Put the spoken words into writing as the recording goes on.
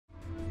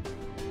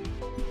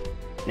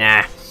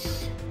Nah.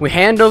 We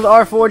handled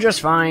R4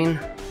 just fine.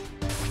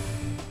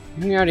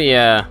 We already,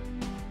 yeah,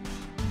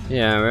 we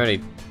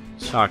already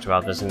talked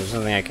about this, and there's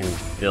nothing I can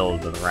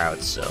build with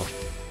routes, so...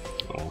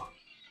 Oh.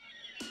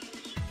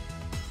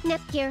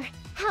 Nepgear,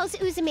 how's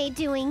Uzume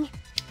doing?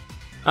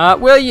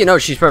 Well, you know,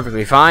 she's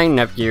perfectly fine.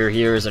 Nepgear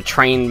here is a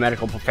trained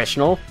medical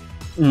professional.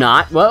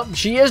 Not. Well,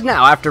 she is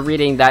now, after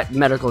reading that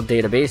medical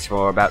database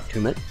for about 2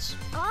 minutes.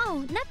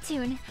 Oh,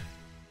 Neptune.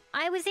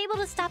 I was able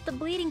to stop the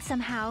bleeding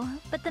somehow,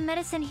 but the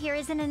medicine here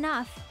isn't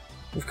enough.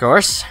 Of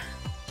course.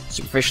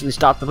 Superficially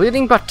stop the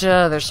bleeding, but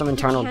there's some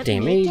internal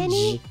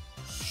damage.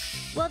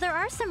 Well, there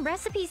are some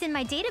recipes in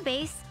my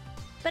database,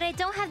 but I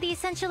don't have the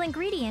essential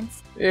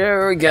ingredients.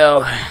 There we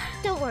go.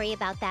 Don't worry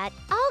about that.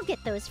 I'll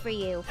get those for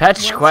you.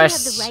 Fetch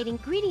quests. Once you have the right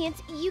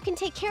ingredients, you can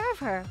take care of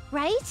her,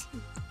 right?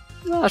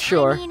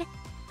 Sure. I mean,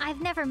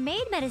 I've never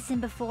made medicine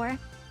before,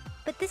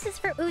 but this is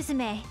for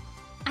Uzume.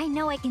 I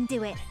know I can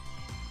do it.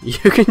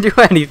 You can do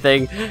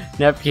anything,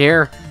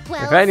 Nepgear.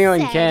 Well if anyone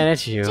said. can,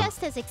 it's you.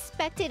 Just as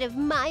expected of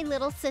my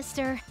little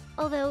sister.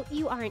 Although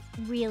you aren't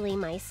really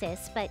my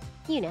sis, but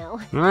you know.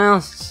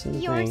 Well,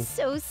 You're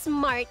so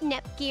smart,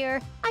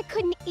 Nepgear. I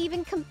couldn't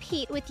even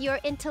compete with your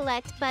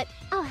intellect, but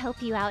I'll help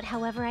you out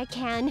however I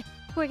can.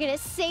 We're gonna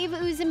save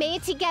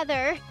Uzume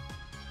together.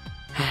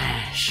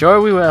 Sure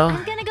we will.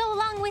 I'm gonna go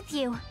along with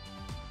you.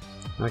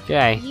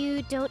 Okay.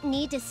 You don't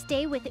need to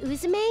stay with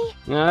Uzume?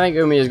 I think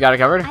Umi's got it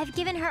covered. I've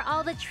given her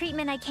all the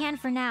treatment I can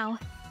for now.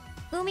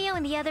 Umio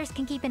and the others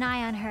can keep an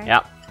eye on her.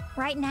 Yep.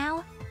 Right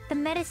now, the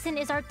medicine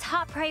is our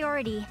top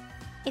priority.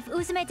 If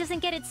Uzume doesn't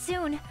get it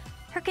soon,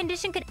 her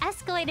condition could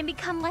escalate and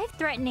become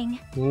life-threatening.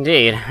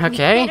 Indeed.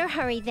 Okay. We better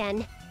hurry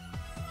then.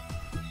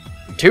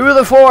 To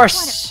the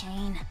force! What a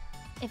pain.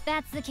 If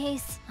that's the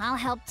case, I'll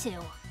help too.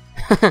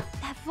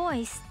 That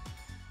voice.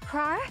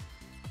 Krar?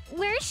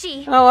 Where is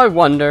she? Oh, I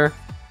wonder.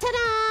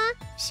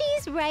 Ta-da!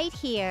 She's right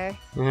here.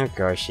 Of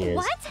course she is.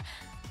 What?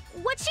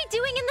 What's she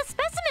doing in the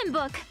specimen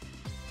book?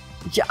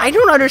 Yeah, I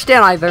don't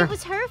understand either. It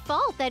was her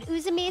fault that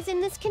Uzume is in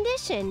this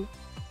condition.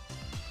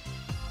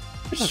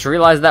 I just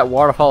realized that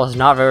waterfall is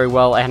not very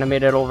well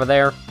animated over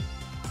there.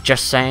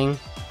 Just saying.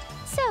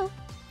 So,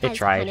 They as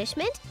tried.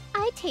 punishment,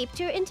 I taped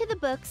her into the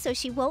book so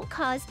she won't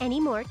cause any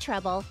more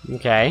trouble.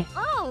 Okay.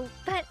 Oh,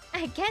 but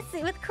I guess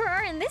with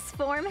Krar in this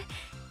form,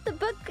 the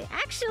book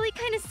actually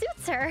kind of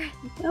suits her.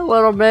 A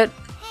little bit.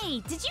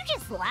 Hey, did you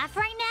just laugh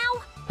right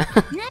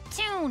now?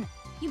 Neptune,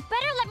 you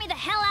better let me the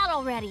hell out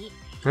already.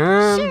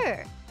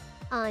 Sure.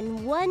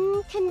 On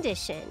one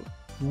condition.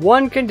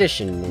 One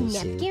condition,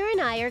 Lucy. Nepgear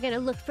and I are gonna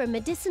look for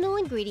medicinal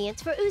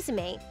ingredients for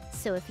Uzume.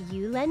 So if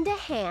you lend a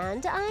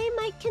hand, I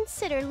might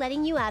consider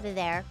letting you out of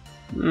there.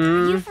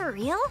 Are you for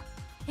real?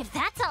 If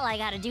that's all I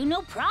gotta do,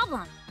 no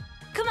problem.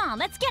 Come on,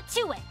 let's get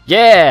to it.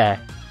 Yeah!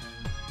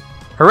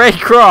 Hooray,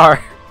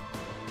 Krar!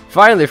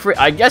 Finally free.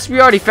 I guess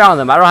we already found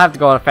them. I don't have to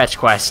go on a fetch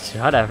quest.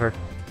 Whatever.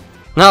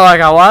 Not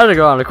like I wanted to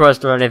go on a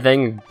quest or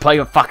anything and play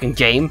a fucking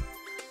game.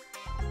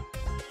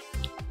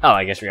 Oh,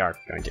 I guess we are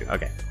going to.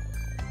 Okay.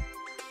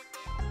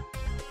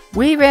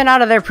 We ran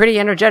out of there pretty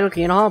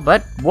energetically and all,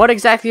 but what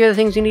exactly are the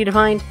things we need to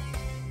find?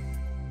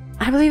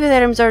 I believe the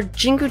items are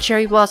Jingu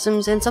cherry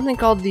blossoms and something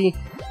called the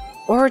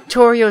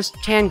Oratorios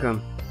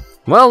Tangram.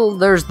 Well,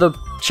 there's the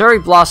cherry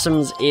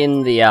blossoms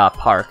in the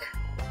park.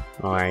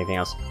 Or anything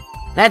else.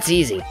 That's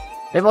easy.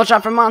 They both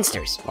shot for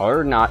monsters.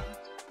 Or not.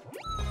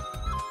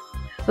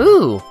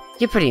 Ooh,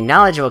 you're pretty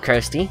knowledgeable,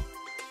 Kirsty.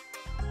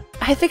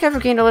 I think I've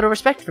regained a little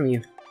respect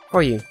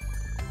for you.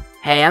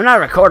 Hey, I'm not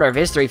a recorder of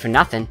history for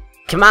nothing.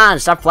 Come on,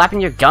 stop flapping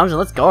your gums and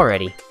let's go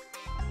already.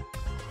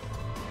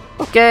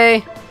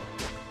 Okay.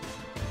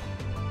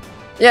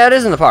 Yeah, it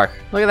is in the park.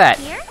 Look at that.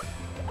 Here?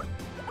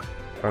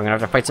 We're gonna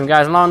have to fight some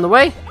guys along the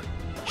way.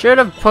 Should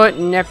have put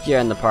Neptune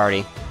in the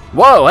party.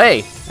 Whoa,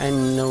 hey! I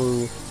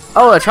know.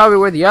 Oh, that's probably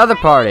where the other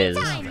part is.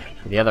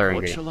 The other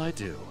ingredient. What shall I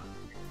do?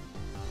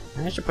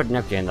 I should put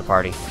Neptune in the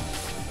party.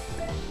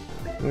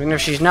 Even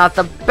if she's not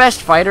the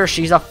best fighter,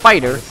 she's a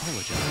fighter.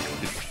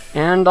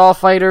 And all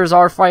fighters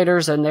are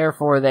fighters, and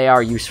therefore they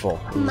are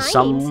useful in My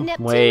some name's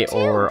Neptune way too.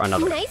 or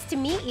another. Nice to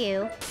meet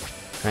you.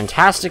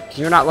 Fantastic.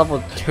 You're not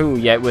level 2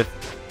 yet with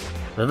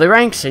the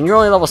ranks, and you're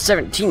only level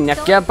 17,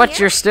 Neptune, but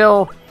you're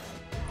still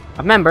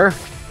a member.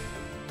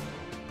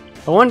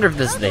 I wonder if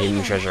this is the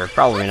hidden treasure.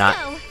 Probably not.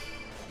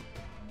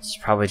 It's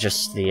probably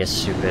just the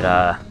stupid,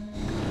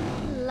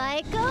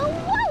 Like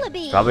a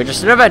wallaby. probably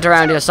just an event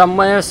around here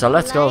somewhere, so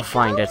let's go Like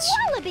find a it.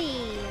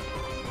 Wallaby.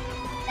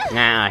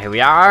 Now, here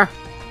we are.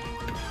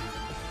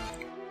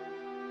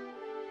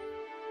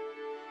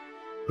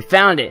 We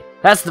found it.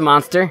 That's the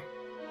monster.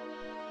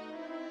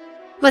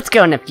 Let's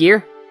go,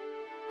 Nepgear.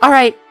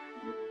 Alright.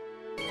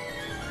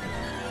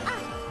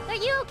 Are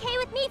you okay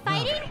with me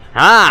fighting?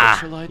 Ah,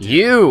 shall I do?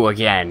 you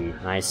again.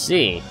 I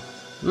see.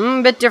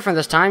 Bit different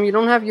this time. You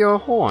don't have your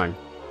horn.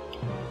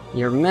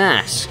 Your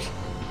mask.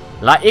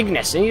 La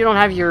Ignis. And you don't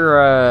have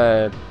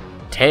your,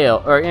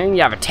 tail. Or, and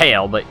you have a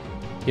tail, but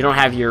you don't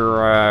have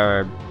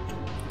your,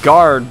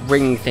 guard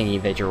ring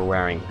thingy that you're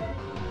wearing.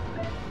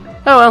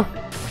 Oh well.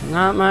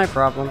 Not my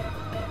problem.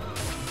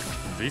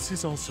 This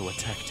is also a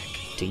tactic.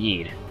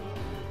 Indeed.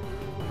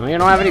 Well, you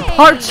don't have any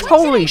parts?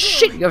 Holy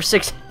shit, you have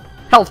 6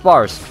 health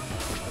bars.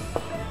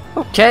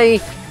 Okay,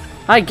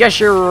 I guess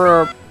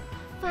you're,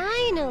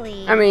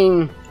 Finally. I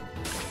mean,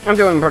 I'm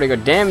doing pretty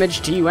good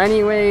damage to you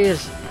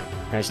anyways.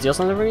 Can I steal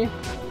something from you?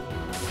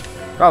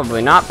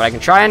 Probably not, but I can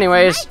try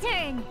anyways. My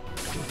turn.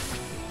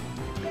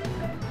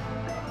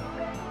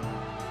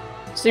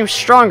 Seems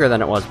stronger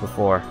than it was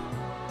before.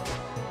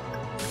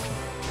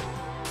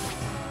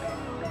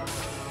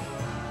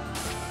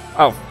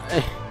 Oh,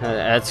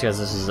 that's because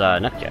this is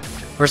Neptune.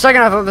 For a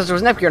second I thought this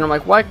was Neptune, and I'm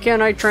like, why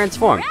can't I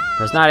transform?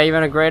 There's not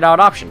even a grayed out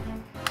option.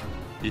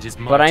 It is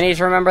But I need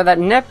to remember that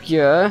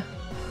Neptune,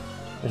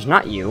 there's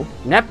not you,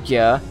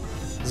 Neptune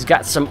has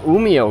got some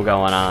Umio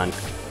going on.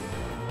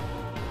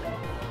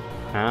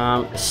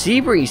 Sea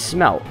Breeze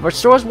Smelt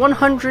restores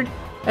 100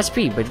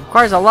 SP, but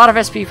requires a lot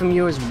of SP from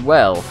you as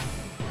well.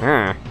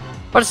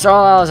 But it's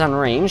all on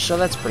range, so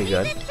that's pretty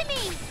good.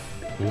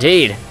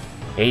 Indeed.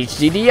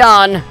 HDD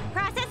on!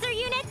 Processor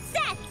unit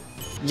set.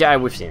 Yeah,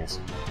 we've seen this.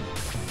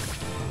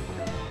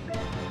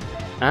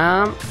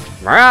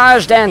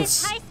 Mirage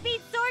Dance!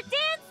 High-speed sword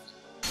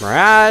dance.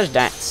 Mirage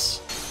Dance.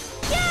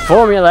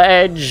 Formula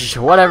Edge,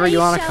 whatever you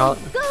want to call it.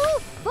 Go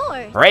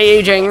for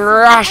Raging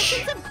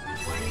Rush! Want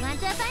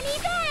a funny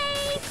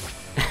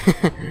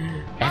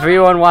face?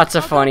 Everyone wants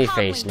a funny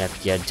face,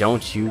 Neptune.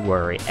 Don't you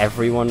worry.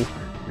 Everyone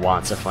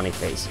wants a funny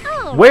face.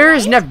 Where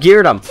is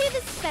Nepgeardum? to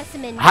the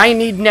specimen. I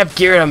need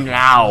Nepgeardum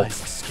now.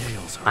 Realized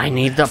scales are I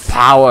need the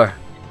power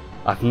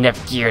of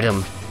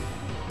Nepgeardum.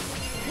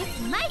 It's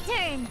my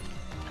turn.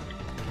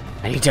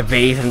 I need to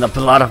bathe in the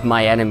blood of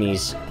my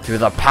enemies through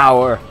the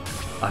power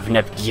of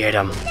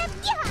Nepgeardum.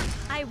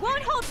 I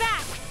won't hold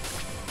back.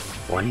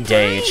 One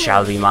day it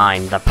shall be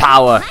mine. The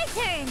power, My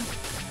turn.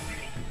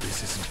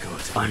 This isn't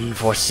good.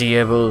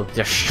 unforeseeable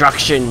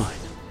destruction.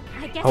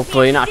 I guess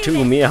Hopefully we not assume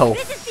too it. meal.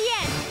 This is the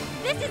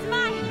end. This is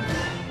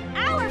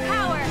our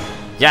power.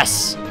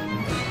 Yes.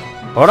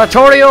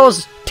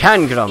 Oratorio's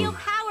Tangram. Feel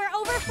power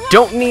overflow.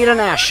 Don't need an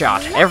ass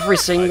shot every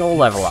single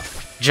level up.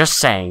 Just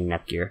saying,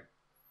 Nepgear.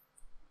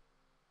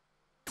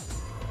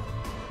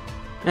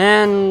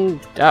 And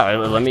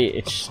let me.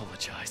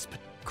 Apologize, but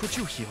could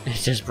you heal It me?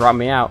 just brought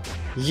me out.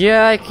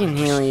 Yeah, I can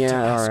heal you. To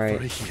ask All for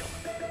right. a heal.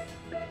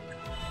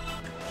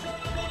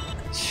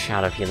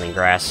 Shot of healing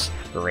grass.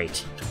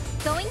 Great.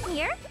 Going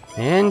here.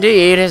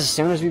 Indeed. As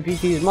soon as we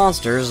beat these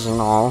monsters and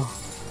all.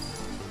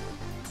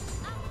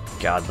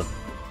 God,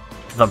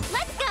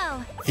 Let's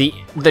go.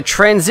 the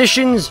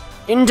transitions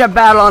into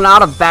battle and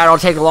out of battle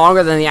take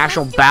longer than the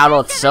actual battle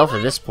itself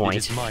at this It point.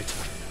 is my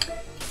turn.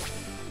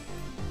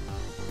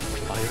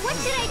 What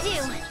should I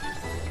do?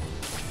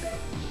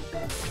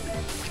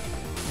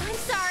 I'm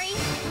sorry.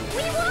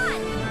 We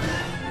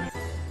won.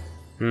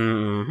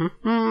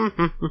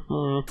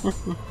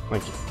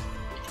 Thank you.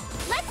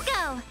 Let's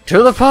go.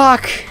 To the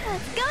park!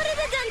 Let's go to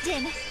the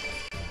dungeon.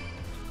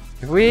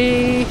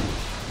 I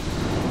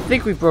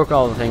think we broke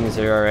all the things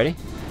there already.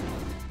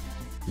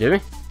 Did we?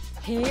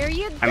 Here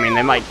you go. I mean,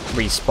 they might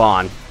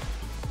respawn.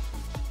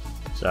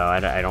 So,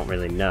 I don't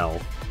really know.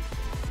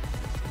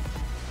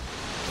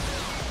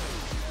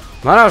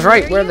 But I was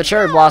right where the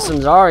cherry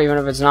blossoms are, even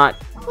if it's not,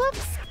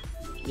 Whoops.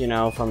 you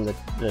know, from the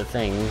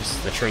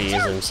things, the trees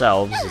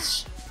themselves.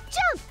 It's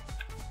Jump.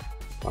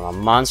 well, a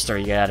monster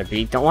you gotta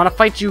beat. Don't want to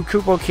fight you,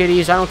 Koopo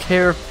kitties. I don't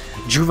care.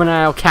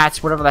 Juvenile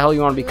cats, whatever the hell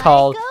you want to be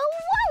called. Like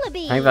a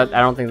wallaby.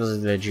 I don't think those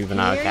are the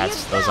juvenile Here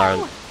cats. you Those go.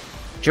 are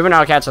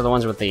juvenile cats are the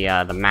ones with the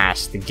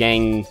mask. The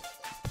gang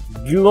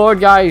lord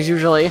guys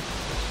usually.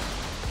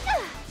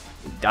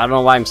 I don't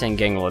know why I'm saying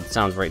gang lord. It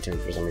sounds right to me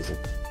for some reason.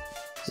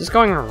 Is this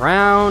going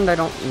around? I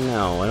don't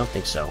know. I don't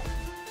think so.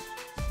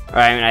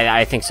 I mean,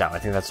 I think so. I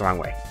think that's the wrong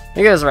way. I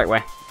think that's the right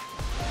way.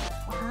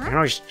 I can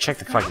always check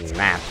the fucking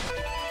map.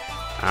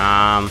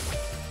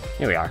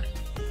 Here we are.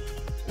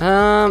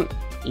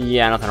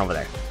 Yeah, nothing over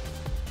there.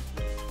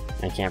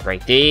 I can't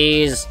break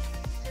these.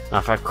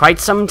 Not for quite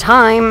some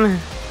time.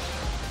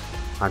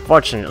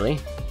 Unfortunately.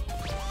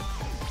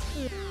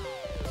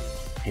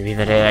 Maybe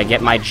the day I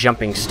get my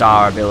jumping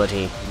star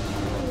ability.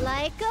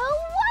 Like a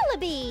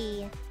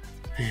wallaby.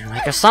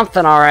 Like a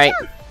something, alright.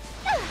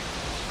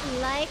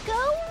 Like a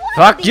wallaby.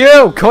 Fuck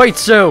you,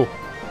 Koitsu!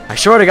 I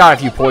swear to God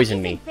if you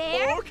poison me.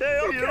 Fair. Okay,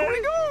 here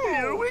we go.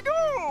 Here we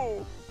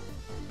go.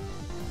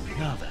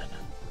 Now then,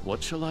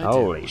 what shall I do?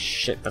 Holy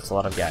shit, that's a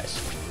lot of guys.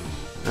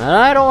 And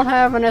I don't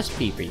have an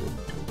SP for you.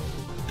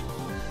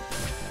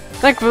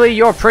 Thankfully,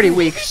 you're pretty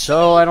weak,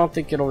 so I don't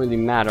think it'll really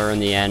matter in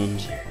the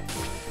end.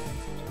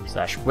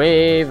 Slash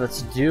wave,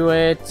 let's do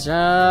it.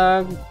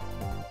 I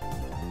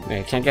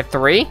can't get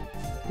 3?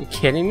 You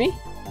kidding me?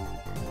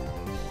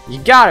 You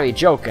gotta be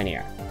joking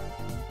here.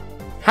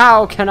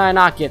 How can I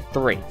not get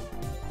 3?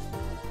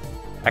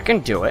 I can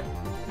do it.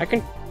 I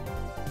can...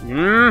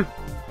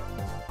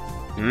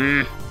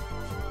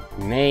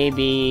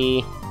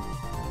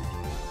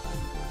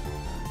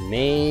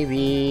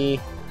 Maybe...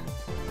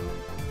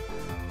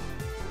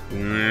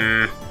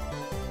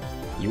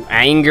 You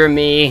anger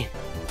me,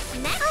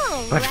 Now,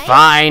 but right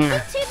fine. to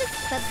the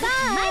My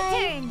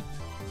bye. turn.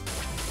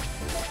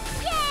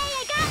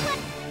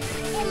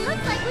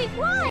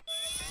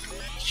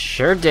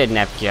 Sure did,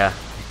 Neptunia.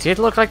 It did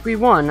look like we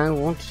won. I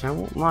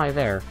won't lie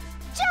there.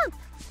 Jump!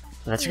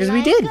 That's because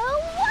we did. Go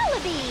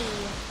Wallaby!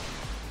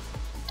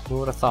 Who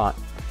would have thought?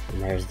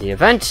 And there's the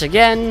event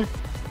again.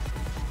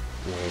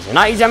 There's an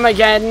item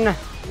again.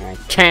 I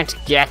can't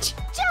get.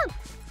 Jump!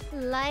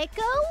 Like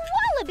a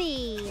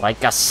wallaby!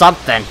 Like a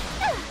something.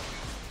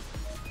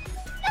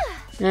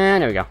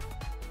 And there we go.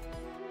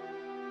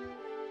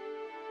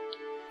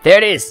 There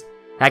it is.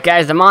 That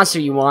guy's the monster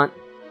you want.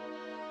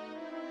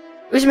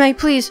 Uzume,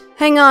 please,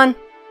 hang on.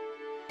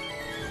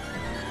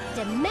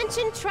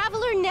 Dimension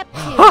Traveler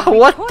Neptune!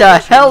 What the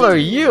hell are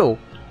you?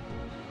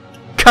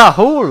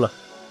 Kahul!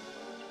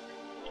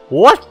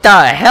 What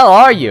the hell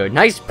are you?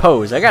 Nice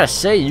pose. I gotta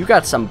say, you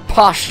got some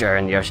posture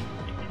in your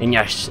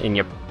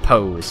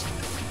pose.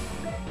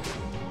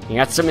 You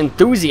got some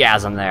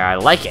enthusiasm there. I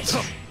like it.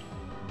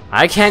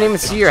 I can't even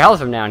see your health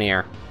from down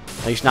here.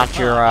 At least not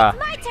your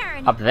My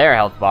turn. up there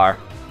health bar.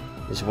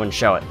 Just wouldn't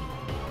show it.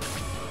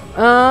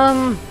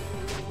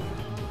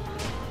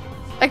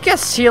 I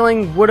guess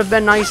healing would have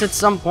been nice at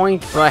some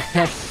point, but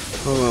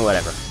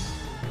whatever.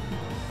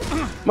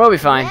 We'll be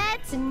fine.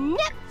 Let's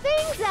nip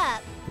things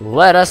up!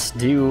 Let us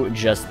do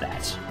just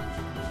that.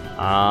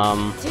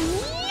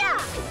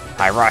 Yeah!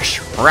 High rush,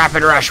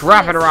 rapid rush,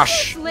 rapid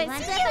rush.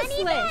 Let's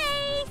useless!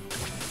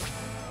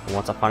 Who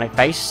wants a funny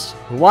face?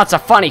 Who wants a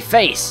funny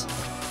face?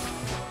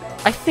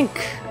 I think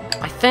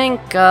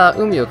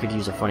Umio could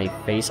use a funny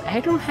face. I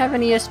don't have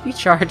any SP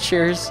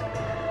chargers.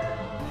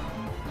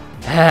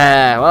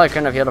 Well, I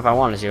couldn't have healed if I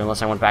wanted to,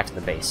 unless I went back to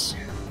the base.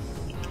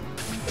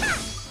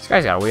 This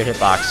guy's got a weird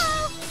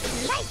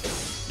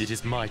hitbox. It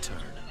is my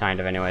turn. Kind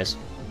of, anyways.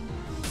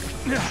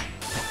 Leave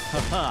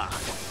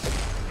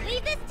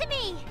this to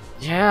me.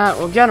 Yeah,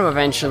 we'll get him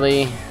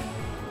eventually.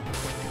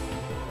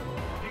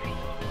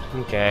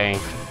 Okay.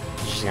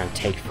 It's just gonna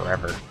take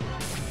forever.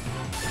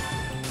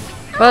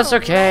 But it's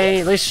okay,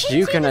 at least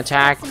you can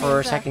attack for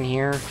a second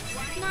here.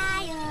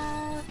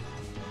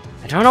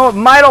 I don't know what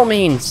Midal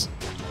means!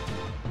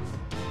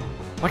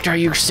 What are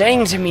you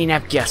saying to me,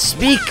 Neptunia?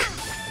 Speak!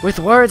 With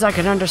words I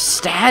can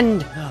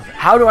understand!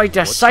 How do I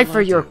decipher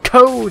your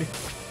code?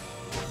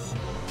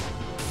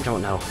 I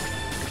don't know.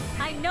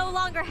 I no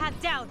longer have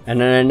doubt.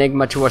 And an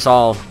enigma to us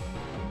all.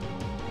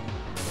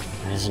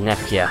 That is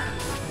Neptunia.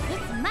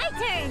 It's my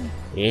turn.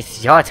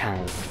 It's your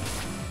time.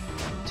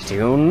 To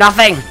do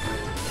nothing!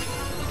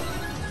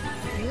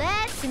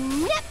 Let's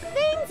nip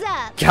things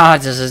up!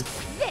 God, this is...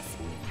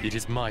 It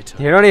is my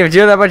turn. You don't even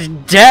do that much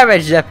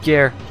damage,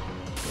 Neptunia!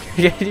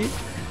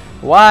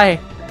 Why?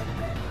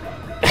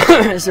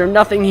 Is there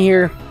nothing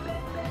here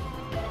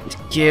to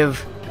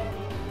give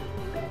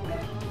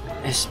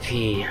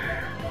SP?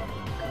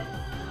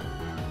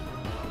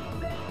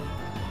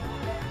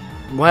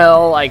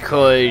 Well, I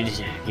could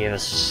give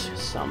us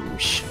some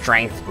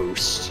strength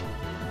boost.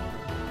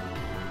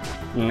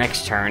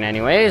 Next turn,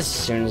 anyways, as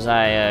soon as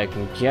I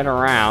can get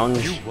around.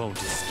 You won't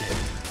escape.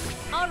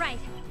 All right,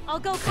 I'll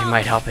go. It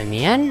might help in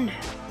the end.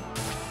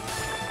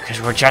 Because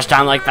we're just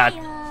on like that.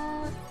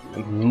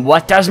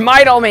 What does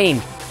Midal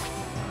mean?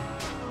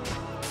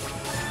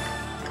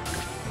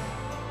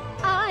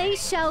 I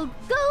shall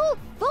go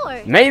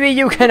forth! Maybe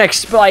you can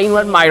explain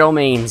what Midal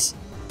means.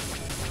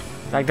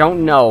 I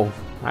don't know.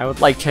 I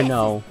would like to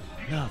know.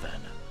 Now then,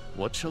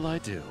 what shall I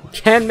do?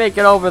 Can't make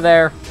it over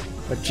there,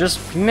 but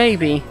just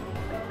maybe.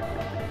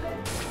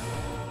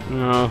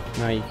 No,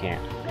 you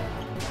can't.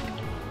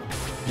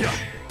 Yeah.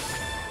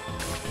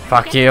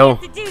 Fuck you.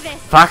 To do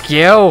this. Fuck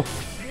you.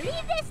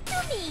 Leave this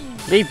to me.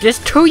 Leave this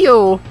to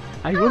you.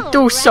 I will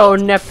do so,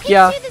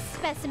 Neptunia. Into the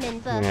specimen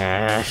book.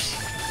 Yes.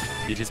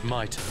 It is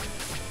my turn.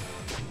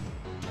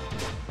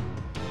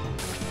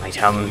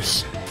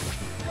 Items.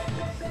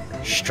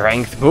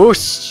 Strength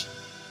boost.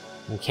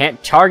 You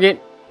can't target.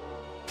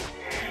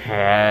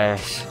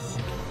 Yes.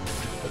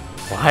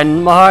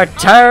 One more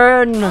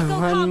turn.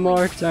 One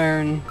more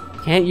turn.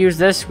 Can't use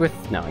this with...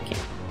 No, I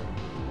can't.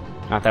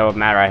 Not that it would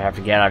matter. I'd have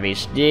to get out of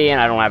HD, and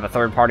I don't have a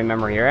third-party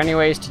memory here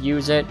anyways to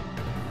use it.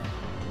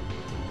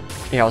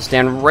 Yeah, I'll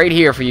stand right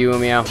here for you,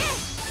 Umio.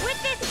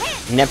 With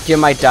this hit. Neptunia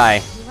might die.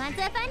 You want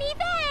a funny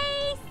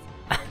face?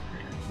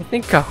 I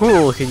think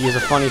Kahul could use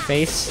a funny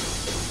face.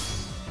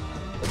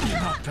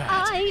 Not bad.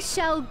 I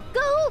shall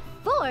go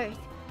forth!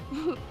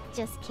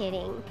 Just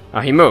kidding. Oh,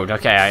 he moved.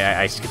 Okay,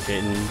 I skipped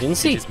it and didn't It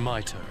see. is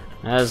my turn.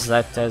 As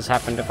that has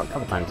happened a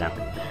couple times now.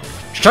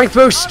 Strength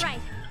boost! All right,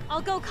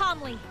 I'll go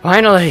calmly.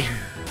 Finally!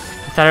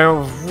 I thought it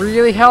would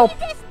really help.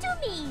 Leave this to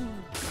me.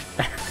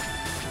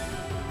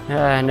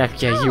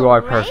 Neptunia, you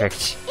are Alright,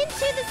 perfect.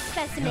 Into the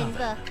specimen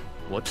book.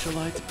 What shall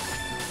I do?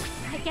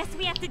 I guess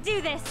we have to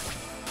do this.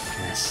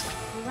 Yes.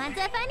 You want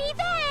a funny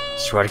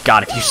face? Swear to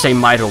God, if you say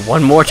Midal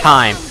one more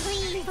time,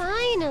 Please.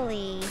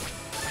 Finally.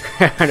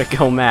 I'm gonna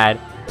go mad.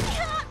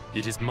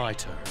 It is my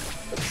turn.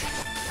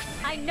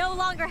 I no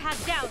longer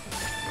have doubt.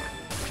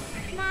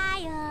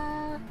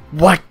 Smile.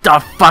 What the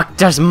fuck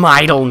does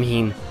Midal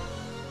mean?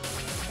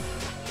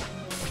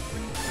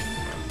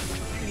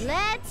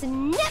 Let's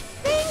nip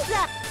things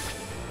up.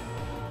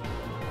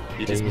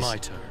 It is Please. my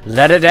turn.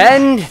 Let it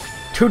end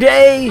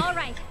today. All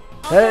right,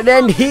 And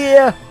then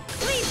here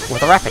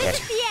with a rapid hit.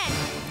 The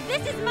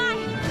end. This is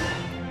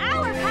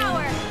our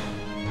power.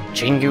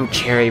 Jingu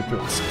cherry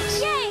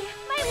blossoms. Yay!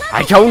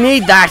 I don't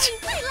need that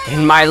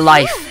in my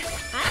life.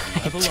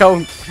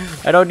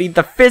 I don't need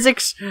the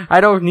physics. I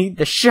don't need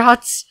the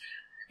shots.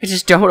 I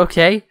just don't,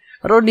 okay?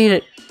 I don't need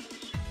it.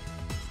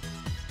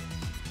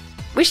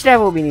 We should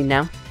have what we need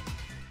now.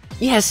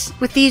 Yes,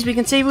 with these we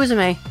can save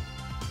Uzume.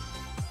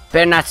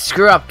 Better not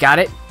screw up, got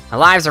it? Our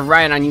lives are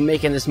riding on you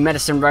making this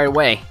medicine right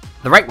away.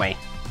 The right way.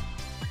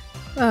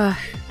 Now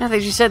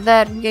that you said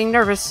that, I'm getting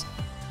nervous.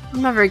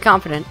 I'm not very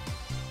confident.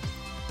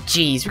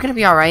 Jeez, we're gonna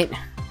be alright.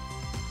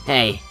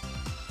 Hey,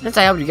 since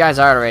I helped you guys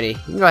out already, you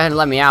can go ahead and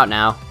let me out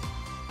now.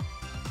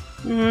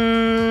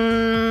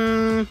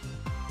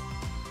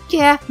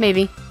 Yeah,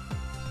 maybe.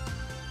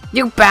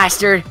 You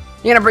bastard!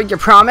 You gonna break your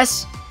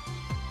promise?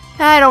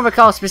 I don't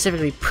recall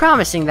specifically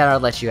promising that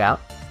I'd let you out.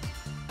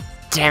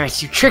 Damn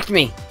it, you tricked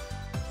me!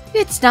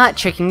 It's not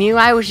tricking you,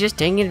 I was just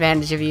taking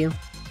advantage of you.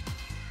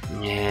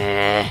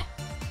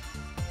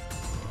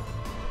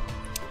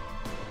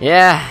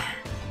 Yeah,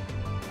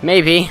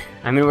 maybe.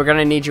 I mean, we're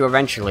gonna need you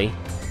eventually.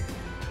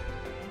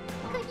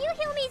 Could you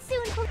heal me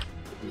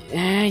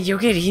soon? You'll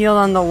get healed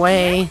on the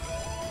way.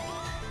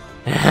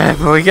 But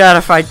we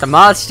gotta fight the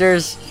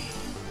monsters.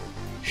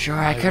 Sure,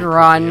 I could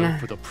run.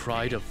 For the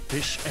pride of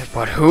fish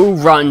But who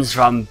runs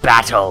from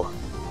battle?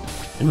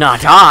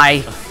 Not I.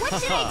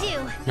 What should I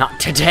do? Not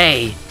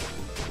today.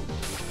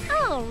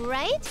 All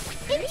right.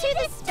 Into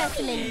the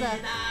specimen book.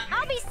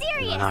 I'll be Will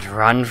serious. not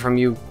run from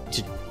you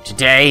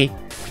today.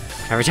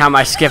 Every time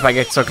I skip, I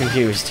get so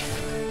confused.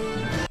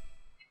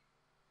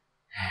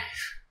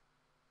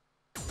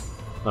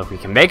 Look, we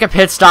can make a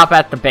pit stop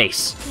at the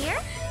base. Here?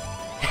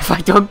 If I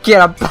don't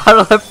get a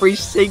bottle every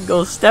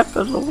single step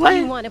of the way.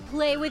 You want to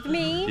play with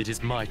me? It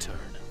is my turn.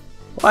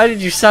 Why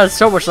did you sound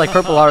so much like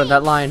Purple Heart in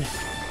that line?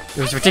 It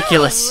was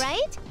ridiculous. All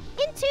right.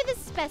 Into the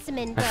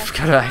specimen book.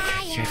 I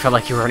felt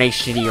like you were an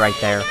HDD right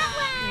there.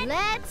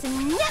 Let's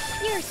nip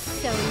your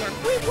Sona.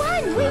 We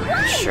won! We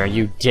won! Sure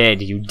you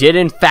did. You did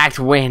in fact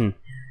win.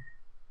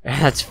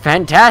 That's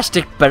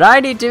fantastic, but I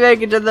need to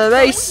make it to the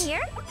base. Here?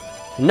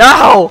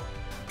 No!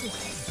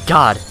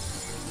 God.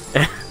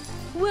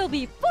 We'll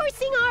be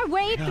forcing our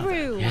way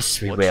through. Yes,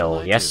 we What will. shall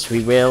I Yes, do?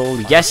 we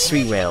will. Yes,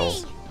 we will.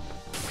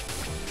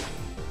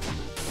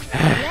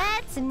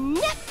 Let's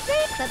nip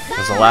the That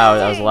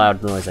was a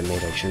loud noise I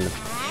made. I shouldn't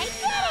have. I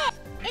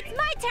did it. It's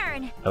my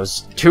turn. That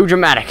was too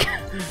dramatic.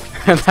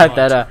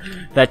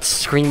 that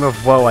scream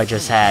of woe I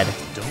just had.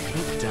 Don't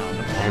look down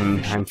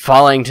upon I'm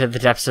falling to the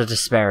depths of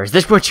despair. Is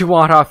this what you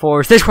want,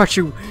 R4? Is this what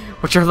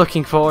you're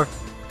looking for?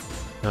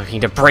 You're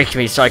looking to break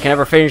me so I can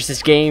never finish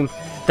this game.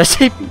 The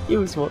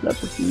CPUs will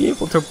never be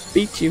able to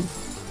beat you.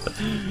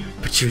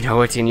 But you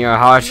know it in your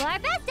heart Do our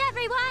best,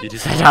 everyone. It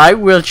is that I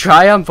will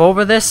triumph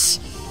over this.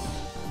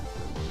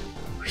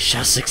 We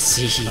shall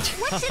succeed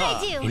What should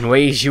I do? in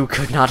ways you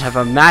could not have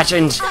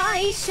imagined.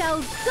 I shall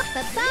go.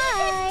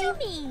 Bye-bye.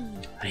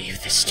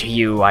 Leave this to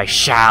you, I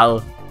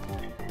shall.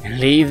 And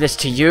leave this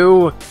to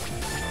you.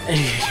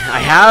 I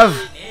have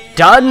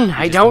done.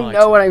 I don't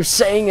know what I'm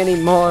saying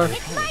anymore.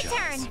 It's my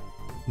turn.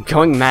 I'm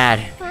going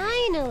mad.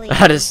 Finally.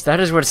 That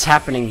is what's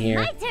happening here.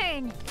 My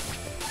turn.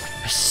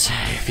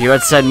 If you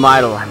had said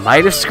Midle, I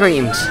might have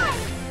screamed.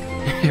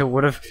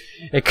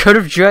 It could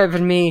have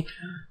driven me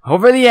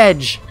over the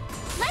edge.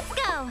 Let's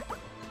go.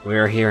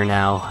 We're here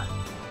now.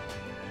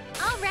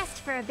 I'll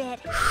rest for a bit.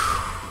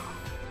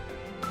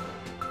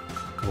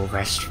 We'll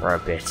rest for a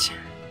bit.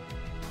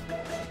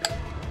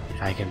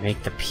 If I can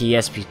make the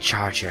PSP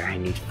charger, I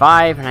need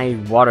 5 and I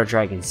need Water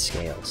Dragon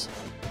scales.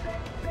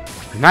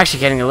 I'm actually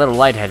getting a little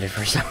lightheaded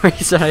for some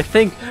reason. I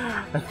think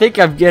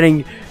I'm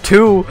getting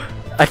too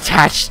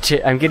attached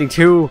to. I'm getting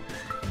too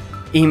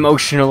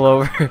emotional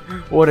over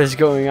what is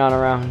going on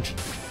around.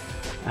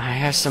 I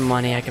have some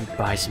money. I can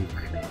buy some.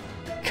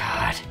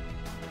 God,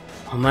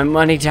 all my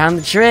money down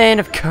the drain,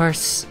 of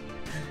course.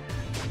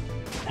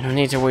 I don't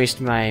need to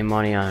waste my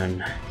money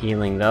on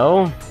healing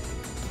though,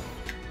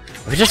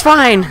 which is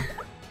fine.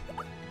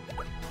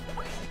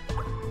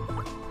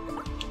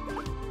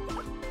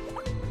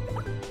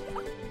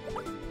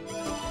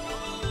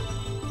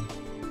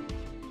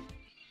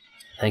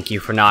 Thank you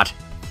for not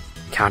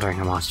encountering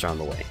a monster on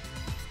the way.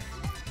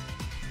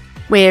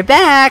 We're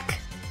back!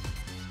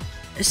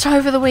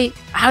 Sorry for the wait.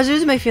 How's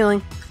Uzume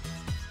feeling?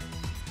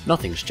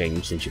 Nothing's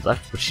changed since you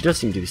left, but she does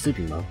seem to be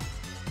sleeping well.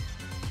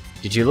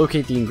 Did you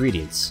locate the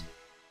ingredients?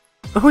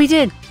 Oh, we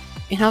did!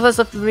 And all that's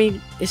left for me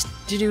is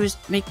to do is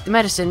make the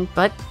medicine,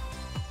 but...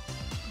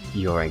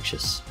 You're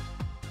anxious.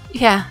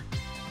 Yeah.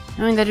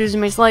 Knowing that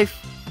Uzume's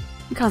life,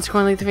 and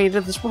consequently the fate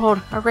of this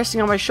world, are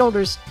resting on my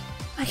shoulders,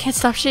 I can't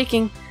stop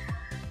shaking.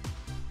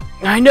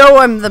 I know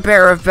I'm the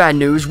bearer of bad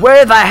news.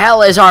 Where the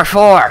hell is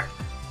R4?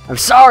 I'm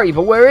sorry,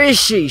 but where is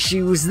she?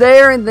 She was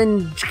there and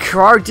then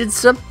Clark did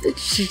something.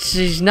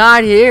 She's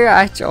not here.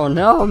 I don't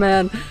know,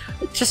 man.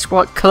 I just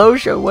want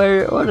closure.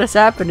 What is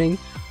happening?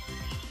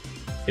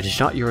 It is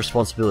not your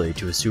responsibility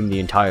to assume the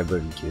entire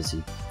burden,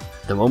 Kiyoshi.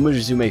 The moment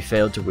Uzume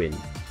failed to win,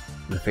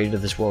 the fate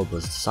of this world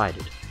was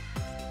decided.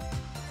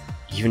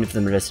 Even if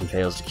the medicine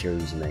fails to cure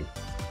Uzume,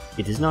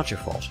 it is not your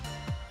fault.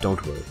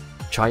 Don't worry.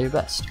 Try your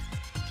best.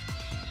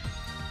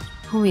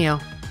 Julio.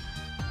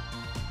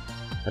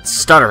 That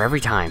stutter every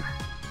time.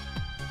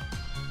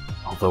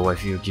 Although I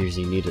fear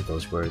Gyuzi needed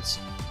those words,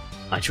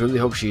 I truly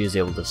hope she is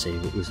able to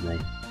save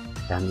Uzume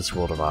and this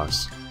world of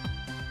ours.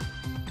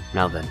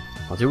 Now then,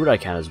 I'll do what I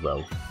can as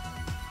well.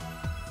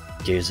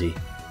 Gyuzi,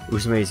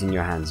 Uzume is in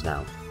your hands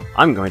now.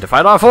 I'm going to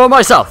fight off for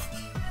myself!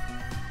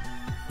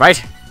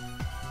 Right?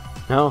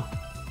 No.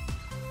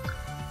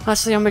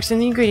 Lastly, I'm mixing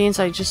the ingredients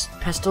I just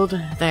pestled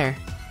there.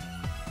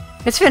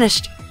 It's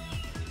finished!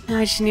 Now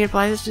I just need to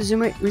apply this to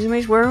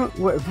Uzume's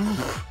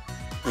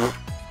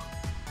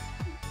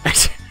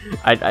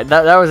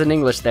that was in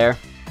English there.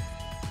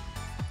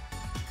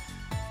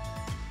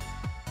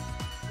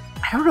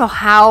 I don't know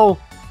how...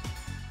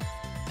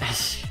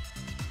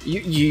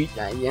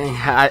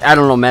 I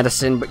don't know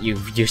medicine, but you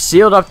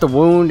sealed up the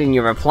wound and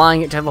you're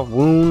applying it to the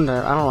wound.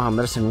 I don't know how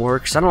medicine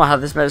works. I don't know how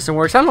this medicine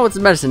works. I don't know what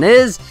this medicine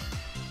is.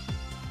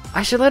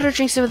 I should let her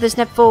drink some of this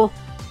Neptunia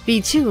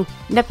V2.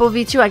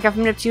 Neptunia V2 I got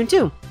from Neptune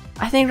 2.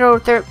 I think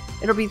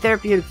it'll be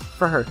therapeutic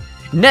for her.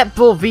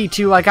 Neptunia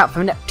V2 I got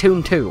from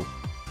Neptune 2.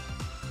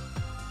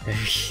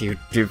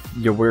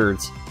 Your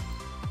words.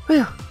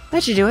 Well,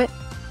 that should do it.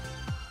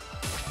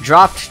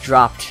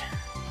 Dropped.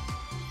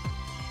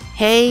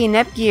 Hey,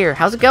 Nepgear,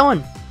 how's it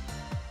going?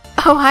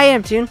 Oh, hi,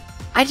 Neptune.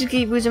 I just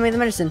gave Uzume the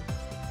medicine.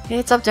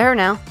 It's up to her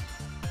now.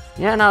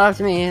 Yeah, not up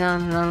to me.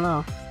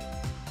 No.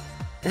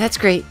 That's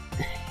great.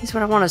 That's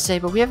what I want to say,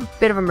 but we have a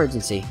bit of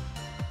emergency.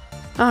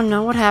 Oh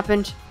no, what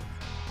happened?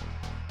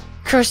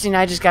 Kirsty and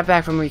I just got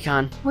back from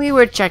recon. We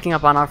were checking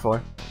up on our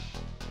 4.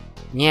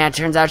 Yeah, it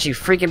turns out she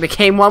freaking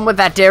became one with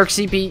that dank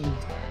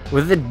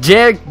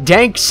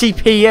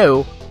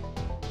CPU.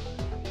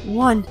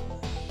 One?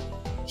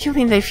 You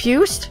mean they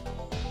fused?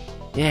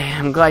 Yeah,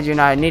 I'm glad you're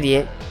not an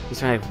idiot.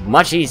 It's gonna be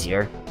much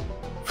easier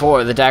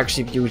for the dark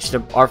CPU, which the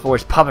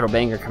R4's puppet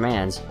obeying her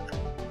commands.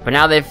 But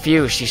now they've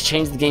fused, she's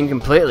changed the game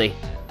completely.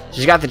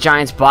 She's got the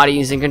giant's body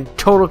using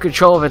total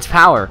control of its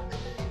power.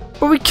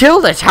 But we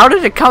killed it! How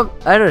did it come?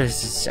 I don't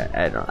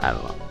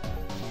know.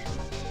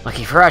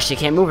 Lucky for us, she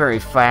can't move very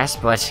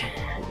fast, but...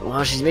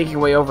 well, she's making her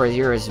way over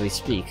here as we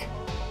speak.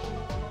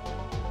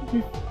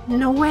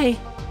 No way!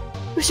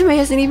 Uzume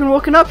hasn't even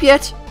woken up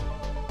yet!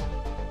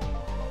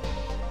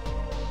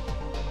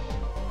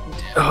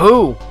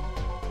 Who?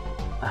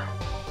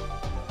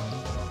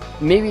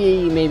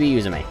 Maybe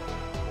Uzume.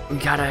 We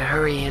gotta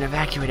hurry and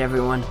evacuate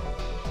everyone.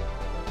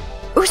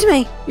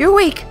 Uzume, you're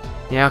awake!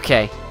 Yeah,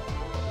 okay.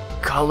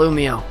 Call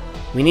Lumio.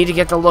 We need to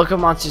get the local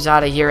monsters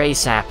out of here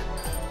ASAP.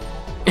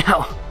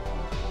 Ow.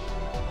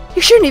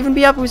 You shouldn't even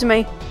be up,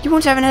 Uzume. You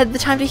won't have had the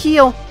time to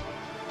heal.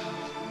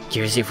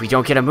 Here's if we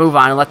don't get a move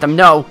on and let them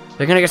know,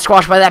 they're gonna get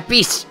squashed by that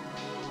beast.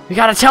 We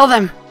gotta tell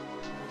them.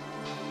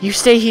 You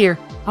stay here.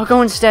 I'll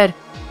go instead.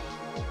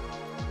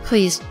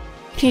 Please,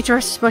 you need to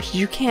rest as much as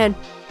you can,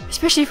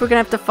 especially if we're gonna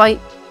have to fight.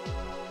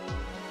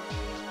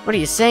 What are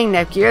you saying,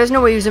 Nepgear? There's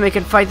no way Uzume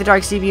can fight the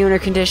Dark CPU in her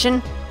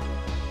condition.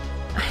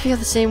 I feel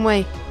the same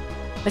way.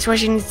 That's why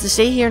she needs to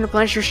stay here and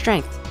replenish her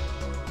strength.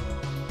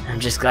 I'm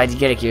just glad you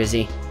get it,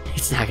 Gyuzi.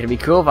 It's not gonna be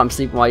cool if I'm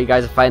sleeping while you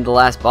guys are fighting the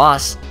last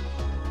boss.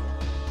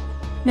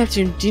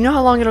 Neptune, do you know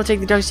how long it'll take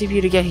the Dark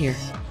CPU to get here?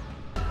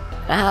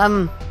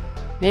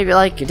 Maybe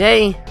like a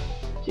day.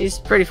 She's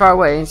pretty far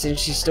away, and since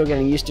she's still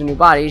getting used to a new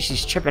body,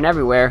 she's tripping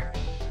everywhere.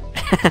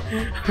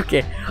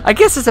 Okay, I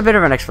guess it's a bit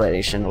of an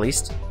explanation, at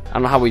least. I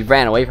don't know how we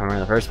ran away from her in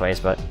the first place,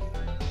 but...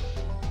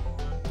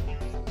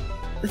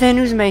 Then,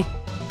 Uzume,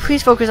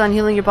 please focus on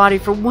healing your body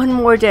for one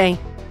more day.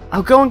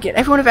 I'll go and get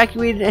everyone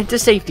evacuated into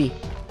safety.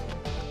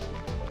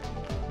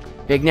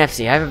 Big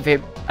Nepsy,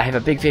 I have a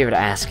big favor to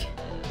ask.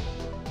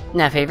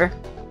 That favor?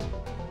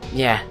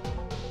 Yeah.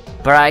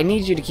 But I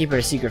need you to keep it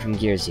a secret from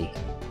Gyuzi.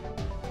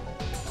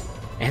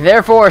 And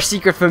therefore a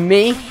secret from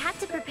me? I have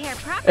to prepare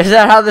properly. Is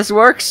that how this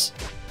works?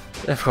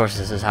 Of course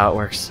this is how it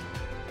works.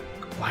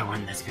 Why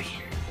wouldn't this be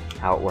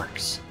how it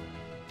works?